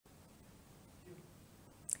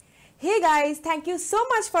Hey guys, thank you so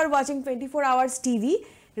much for watching 24 hours TV.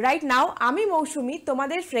 Right now, আমি মৌসুমি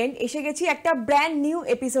তোমাদের friend এসে গেছি একটা ব্র্যান্ড নিউ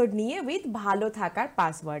এপিসোড নিয়ে উইথ ভালো থাকার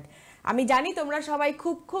পাসওয়ার্ড। আমি জানি তোমরা সবাই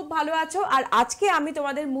খুব ভালো আছো আর আজকে আমি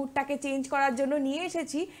তোমাদের মুডটাকে চেঞ্জ করার জন্য নিয়ে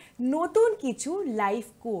এসেছি নতুন কিছু life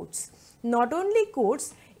quotes. Not only quotes,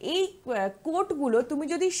 এই কোটগুলো তুমি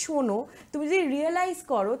যদি শোনো, তুমি যদি রিয়েলাইজ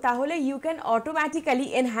করো, তাহলে you can automatically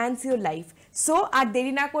enhance your life. So আর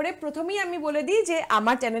দেরি না করে প্রথমেই আমি বলে দিই যে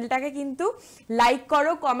আমার চ্যানেলটাকে কিন্তু লাইক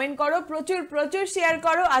করো, কমেন্ট করো, প্রচুর শেয়ার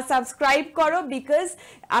করো আর সাবস্ক্রাইব করো, বিকজ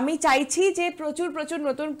আমি চাইছি যে প্রচুর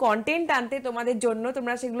নতুন কন্টেন্ট আনতে তোমাদের জন্য।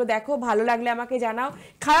 তোমরা সেগুলো দেখো, ভালো লাগলে আমাকে জানাও,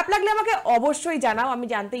 খারাপ লাগলে আমাকে অবশ্যই জানাও, আমি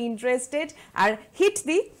জানতে interested. R hit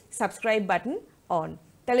the subscribe button on.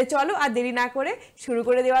 তাহলে চলো আর দেরি না করে শুরু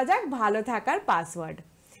করে দেওয়া যাক ভালো থাকার পাসওয়ার্ড।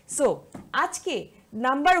 সো আজকে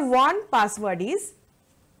number 1 password is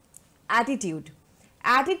attitude.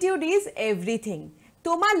 Attitude is everything.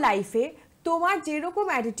 তোমার লাইফে তোমার যেরকম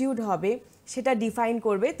অ্যাটিটিউড হবে সেটা ডিফাইন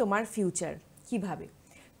করবে তোমার ফিউচার। কিভাবে?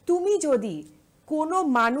 তুমি যদি কোনো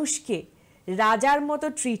মানুষকে রাজার মতো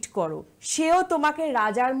ট্রিট করো, সেও তোমাকে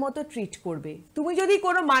রাজার মতো ট্রিট করবে। তুমি যদি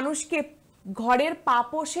কোনো মানুষকে ঘরের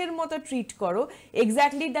পাপোশের মতো ট্রিট করো,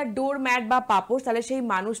 এক্স্যাক্টলি দ্য ডোর ম্যাট বা পাপোশ, তাহলে সেই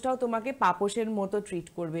মানুষটাও তোমাকে পাপোশের মতো ট্রিট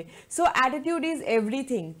করবে। So attitude is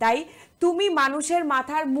everything. তাই তুমি মানুষের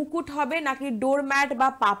মাথার মুকুট হবে নাকি ডোর ম্যাট বা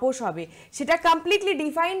পাপোশ হবে, সেটা কমপ্লিটলি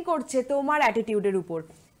ডিফাইন করছে তোমার অ্যাটিটিউডের উপর।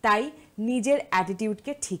 তাই নিজের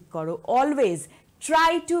অ্যাটিটিউডকে ঠিক করো। Always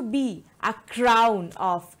try to be a crown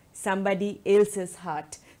of somebody else's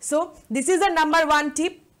heart. So this is the number 1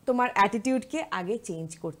 tip. তোমার অ্যাটিটিউডকে আগে চেঞ্জ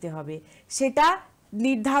করতে হবে, সেটা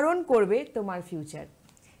নির্ধারণ করবে তোমার future.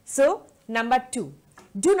 So number 2,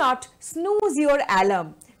 do not snooze your alarm.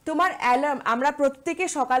 তোমার অ্যালার্ম, আমরা প্রত্যেকে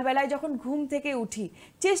সকালবেলায় যখন ঘুম থেকে উঠি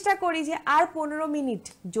চেষ্টা করি যে আর 15 মিনিট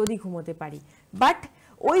যদি ঘুমোতে পারি, বাট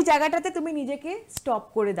ওই জায়গাটাতে তুমি নিজেকে স্টপ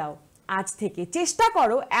করে দাও। আজ থেকে চেষ্টা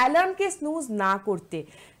করো অ্যালার্মকে স্নুজ না করতে।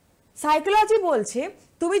 সাইকোলজি বলছে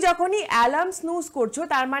তুমি যখনই অ্যালার্ম স্নুজ করছো,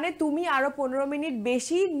 তার মানে তুমি আরো 15 মিনিট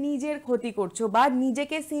বেশি নিজের ক্ষতি করছো বা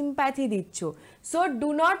নিজেকে সিম্প্যাথি দিচ্ছ। So do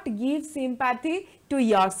not give sympathy two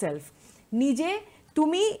yourself. নিজে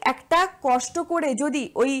তুমি একটা কষ্ট করে যদি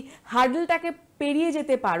ওই হার্ডলটাকে পেরিয়ে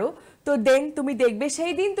যেতে পারো, তো দেন তুমি দেখবে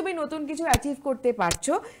সেই দিন তুমি নতুন কিছু অ্যাচিভ করতে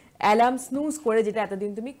পারছো অ্যালার্ম স্নুজ করে, যেটা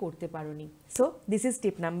এতদিন তুমি করতে পারোনি। So this is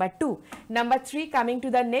tip number 2। Number 3, coming to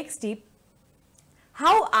the next tip,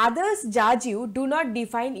 how others জাজ you do not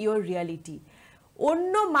define your reality.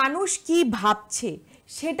 অন্য মানুষ কি ভাবছে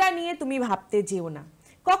সেটা নিয়ে তুমি ভাবতে যেও না,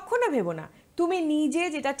 কখনো ভেবো না। তুমি নিজে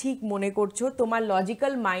যেটা ঠিক মনে করছো, তোমার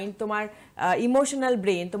লজিক্যাল মাইন্ড, তোমার ইমোশনাল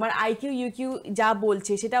ব্রেন, তোমার আইকিউ ইউকিউ যা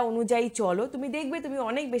বলছে সেটা অনুযায়ী চলো, তুমি দেখবে তুমি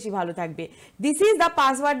অনেক বেশি ভালো থাকবে। This is the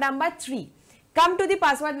password number 3। Come to the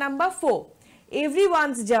password number 4,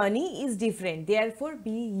 everyone's journey is different, therefore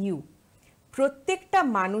B U. প্রত্যেকটা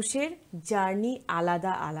মানুষের জার্নি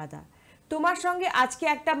আলাদা আলাদা। তোমার সঙ্গে আজকে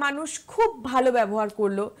একটা মানুষ খুব ভালো ব্যবহার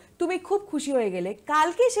করলো, তুমি খুব খুশি হয়ে গেলে,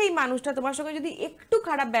 কালকে সেই মানুষটা তোমার সঙ্গে যদি একটু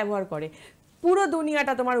খারাপ ব্যবহার করে, পুরো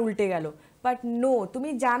দুনিয়াটা তোমার উল্টে গেল। বাট নো, তুমি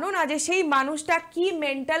জানো না যে সেই মানুষটা কি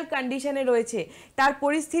মেন্টাল কন্ডিশনে রয়েছে, তার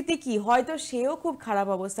পরিস্থিতি কি, হয়তো সেও খুব খারাপ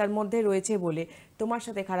অবস্থার মধ্যে রয়েছে বলে তোমার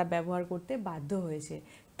সাথে খারাপ ব্যবহার করতে বাধ্য হয়েছে।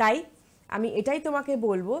 তাই আমি এটাই তোমাকে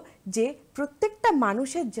বলবো যে প্রত্যেকটা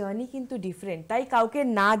মানুষের জার্নি কিন্তু ডিফারেন্ট। তাই কাউকে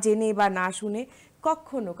না জেনে বা না শুনে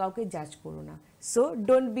কখনো কাউকে জাজ করো না। সো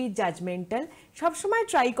ডোন্ট বি জাজমেন্টাল, সবসময়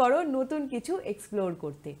ট্রাই করো নতুন কিছু এক্সপ্লোর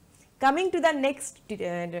করতে। Coming to the next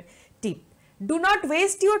tip, do not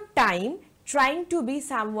waste your time trying to B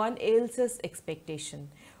someone else's expectation.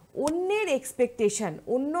 অন্যের এক্সপেকটেশন,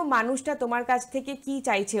 অন্য মানুষটা তোমার কাছ থেকে কি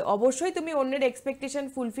চাইছে, অবশ্যই তুমি অন্যের এক্সপেকটেশন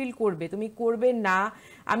ফুলফিল করবে, তুমি করবে না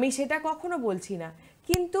আমি সেটা কখনো বলছি না,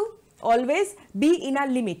 কিন্তু always be in a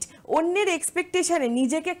limit. অন্যের এক্সপেকটেশনে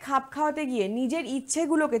নিজেকে খাপ খাওয়াতে গিয়ে নিজের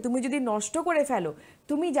ইচ্ছেগুলোকে তুমি যদি নষ্ট করে ফেলো,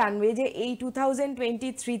 তুমি জানবে যে এই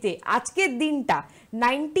 2023-তে আজকের দিনটা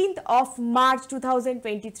 19th of March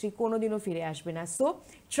 2023 কোনোদিনও ফিরে আসবে না। So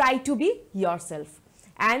try to B yourself.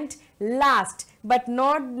 And last but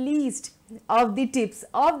not least of the tips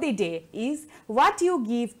of the day is, what you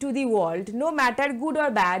give to the world, no matter good or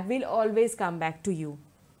bad, will always come back to you.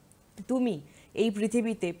 তুমি এই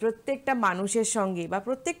পৃথিবীতে প্রত্যেকটা মানুষের সঙ্গে বা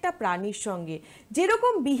প্রত্যেকটা প্রাণীর সঙ্গে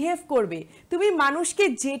যেরকম বিহেভ করবে, তুমি মানুষকে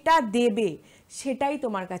যেটা দেবে সেটাই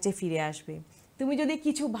তোমার কাছে ফিরে আসবে। তুমি যদি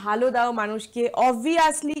কিছু ভালো দাও মানুষকে,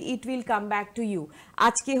 obviously it will come back to you.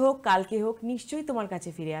 আজকে হোক কালকে হোক নিশ্চয়ই তোমার কাছে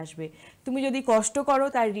ফিরে আসবে। তুমি যদি কষ্ট করো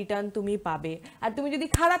তার রিটার্ন তুমি পাবে, আর তুমি যদি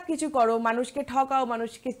খারাপ কিছু করো, মানুষকে ঠকাও,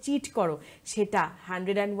 মানুষকে চিট করো, সেটা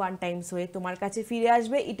 101 টাইমস হয়ে তোমার কাছে ফিরে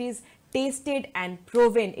আসবে। It is tasted and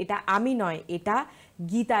proven, এটা আমি নয়, এটা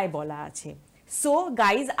গীতায় বলা আছে। সো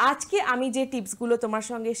গাইজ, আজকে আমি যে টিপসগুলো তোমার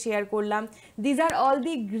সঙ্গে শেয়ার করলাম, these are all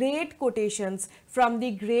the great quotations from the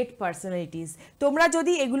great personalities. তোমরা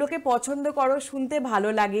যদি এগুলোকে পছন্দ করো, শুনতে ভালো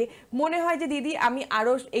লাগে, মনে হয় যে দিদি আমি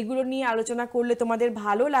আরও এগুলো নিয়ে আলোচনা করলে তোমাদের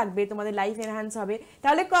ভালো লাগবে, তোমাদের লাইফ এনহ্যান্স হবে,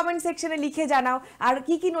 তাহলে কমেন্ট সেকশনে লিখে জানাও। আর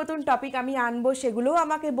কি কি নতুন টপিক আমি আনবো সেগুলোও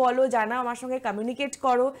আমাকে বলো, জানাও, আমার সঙ্গে কমিউনিকেট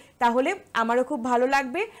করো, তাহলে আমারও খুব ভালো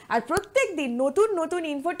লাগবে। আর প্রত্যেক দিন নতুন নতুন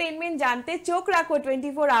ইনফোটেনমেন্ট জানতে চোখ রাখো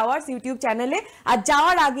 24 আওয়ার্স ইউটিউব চ্যানেলে। আর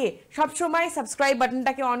যাওয়ার আগে সবসময় সাবস্ক্রাইব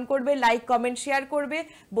বাটনটাকে অন করবে, লাইক কমেন্ট শেয়ার করবে,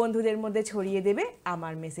 বন্ধুদের মধ্যে ছড়িয়ে দেবে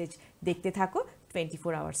আমার মেসেজ। দেখতে থাকো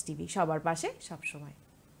 24 আওয়ার্স টিভি, সবার পাশে সবসময়।